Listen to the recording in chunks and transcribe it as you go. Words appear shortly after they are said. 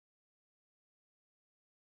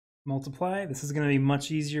multiply. This is going to be much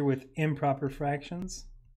easier with improper fractions.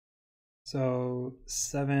 So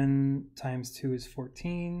 7 times 2 is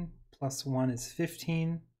 14, plus 1 is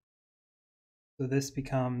 15. So this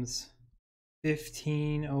becomes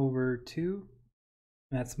 15 over 2.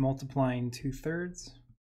 And that's multiplying 2/3.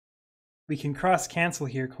 We can cross cancel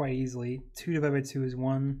here quite easily. 2 divided by 2 is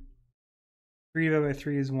 1. 3 divided by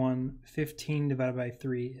 3 is 1. 15 divided by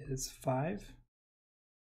 3 is 5.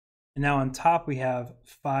 And now on top we have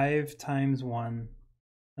 5 times 1.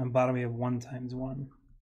 On the bottom we have 1 times 1.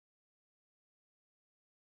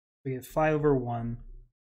 We get 5 over 1,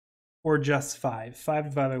 or just 5. 5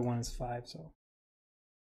 divided by 1 is 5, so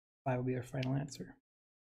 5 will be our final answer.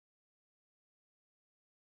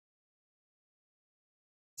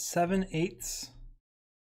 7/8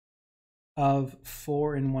 of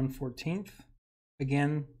 4 and 1/14.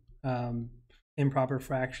 Again, improper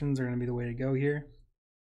fractions are going to be the way to go here.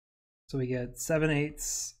 So we get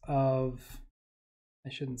 7/8 of, I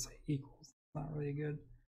shouldn't say equals, not really good.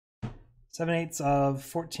 7/8 of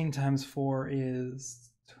 14 times 4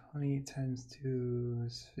 is 20 times 2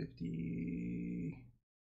 is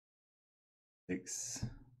 56.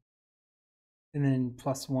 And then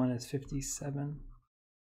plus 1 is 57.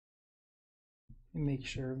 Let me make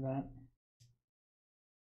sure of that.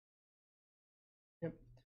 Yep.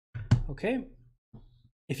 Okay.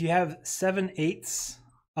 If you have 7/8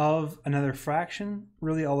 of another fraction,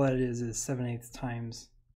 really all that is 7/8 times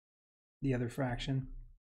the other fraction.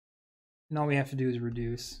 And all we have to do is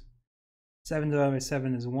reduce. 7 divided by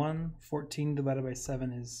 7 is 1. 14 divided by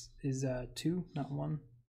 7 is 2, not 1.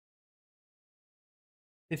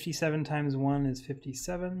 57 times 1 is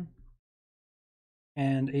 57.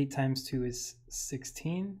 And 8 times 2 is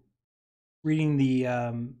 16. Reading the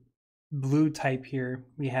blue type here,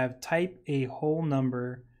 we have type a whole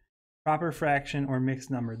number, proper fraction, or mixed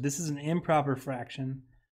number. This is an improper fraction.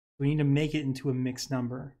 We need to make it into a mixed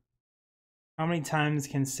number. How many times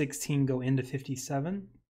can 16 go into 57?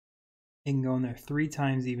 It can go in there 3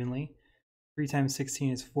 times evenly. 3 times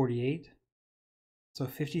 16 is 48. So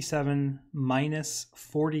 57 minus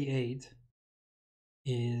 48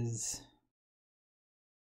 is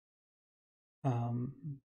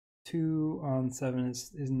 2 on 7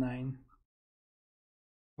 is 9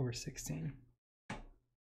 over 16.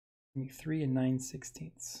 3 and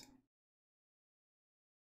 9/16.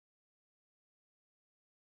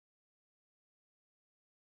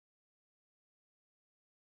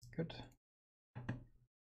 Good.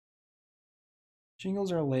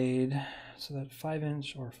 Shingles are laid so that 5"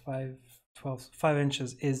 or 5/12, 5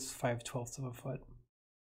 inches is 5/12 of a foot,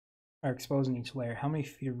 are exposed in each layer. How many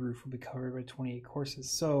feet of roof will be covered by 28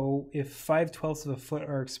 courses? So if 5/12 of a foot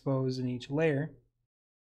are exposed in each layer,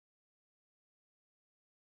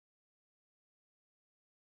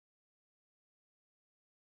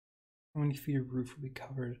 how many feet of roof will be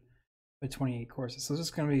covered by 28 courses? So it's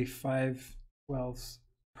just going to be 5/12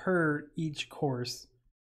 per each course,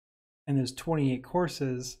 and there's 28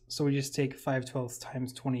 courses, so we just take 5/12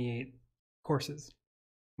 times 28 courses.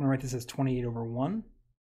 I'm going to write this as 28 over 1,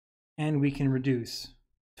 and we can reduce.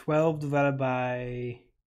 12 divided by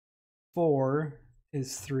 4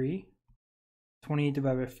 is 3. 28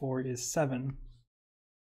 divided by 4 is 7.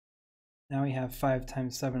 Now we have 5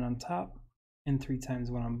 times 7 on top, and 3 times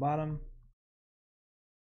 1 on bottom.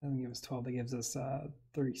 That doesn't give us 12, that gives us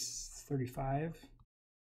 35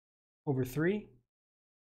 over 3.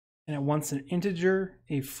 And it wants an integer,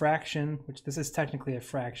 a fraction, which this is technically a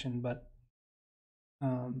fraction, but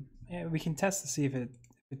yeah, we can test to see if it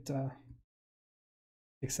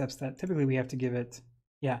accepts that. Typically we have to give it,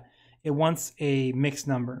 yeah, it wants a mixed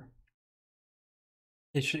number.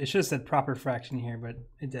 It should have said proper fraction here, but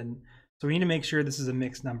it didn't. So we need to make sure this is a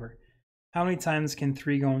mixed number. How many times can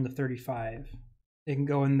 3 go into 35? It can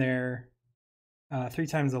go in there, 3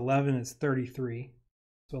 times 11 is 33.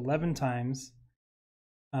 So 11 times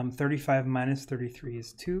 35 minus 33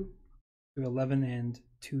 is 2. So 11 and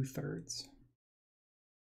 2/3.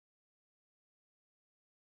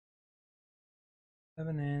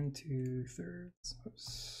 11 and 2/3.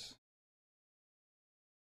 Oops.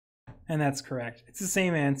 And that's correct. It's the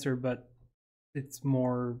same answer, but it's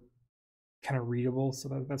more kind of readable, so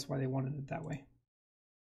that's why they wanted it that way.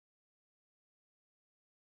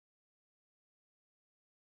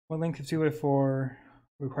 What length of 2x4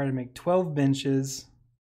 required to make 12 benches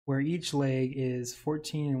where each leg is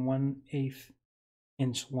 14 1/8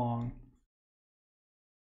 inch long?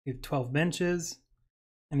 We have 12 benches,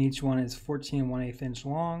 and each one is 14 1/8 inch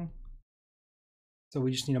long. So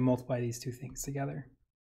we just need to multiply these two things together.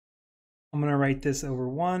 I'm going to write this over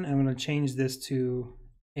 1, and I'm going to change this to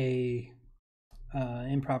a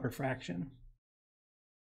improper fraction.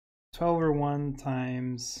 12 over 1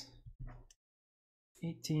 times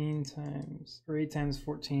 18 times, or 8 times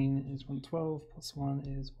 14 is 112, plus 1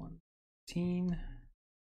 is 115.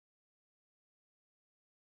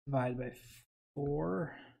 Divide by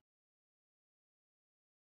 4.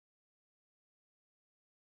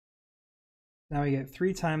 Now we get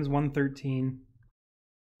 3 times 113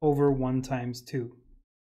 over 1 times 2.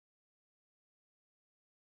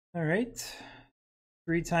 All right.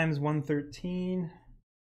 3 times 113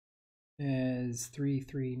 is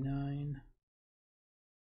 339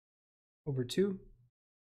 over 2.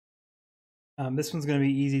 This one's going to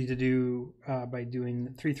be easy to do by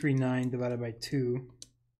doing 339 divided by 2.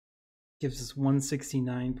 Gives us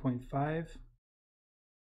 169.5,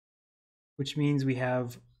 which means we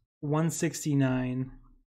have 169,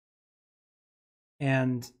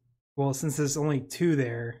 and well, since there's only 2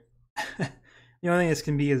 there, the only thing this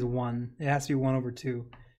can be is 1. It has to be 1 over 2.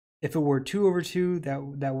 If it were 2 over 2,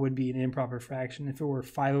 that would be an improper fraction. If it were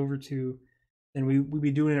 5 over 2, then we'd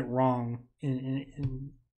be doing it wrong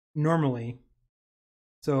in normally.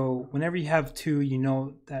 So whenever you have 2, you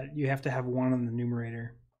know that you have to have 1 on the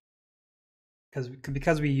numerator,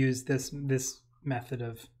 because we use this method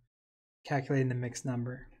of calculating the mixed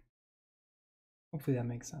number. Hopefully that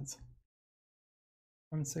makes sense.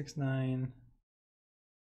 169.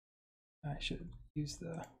 I should use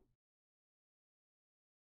the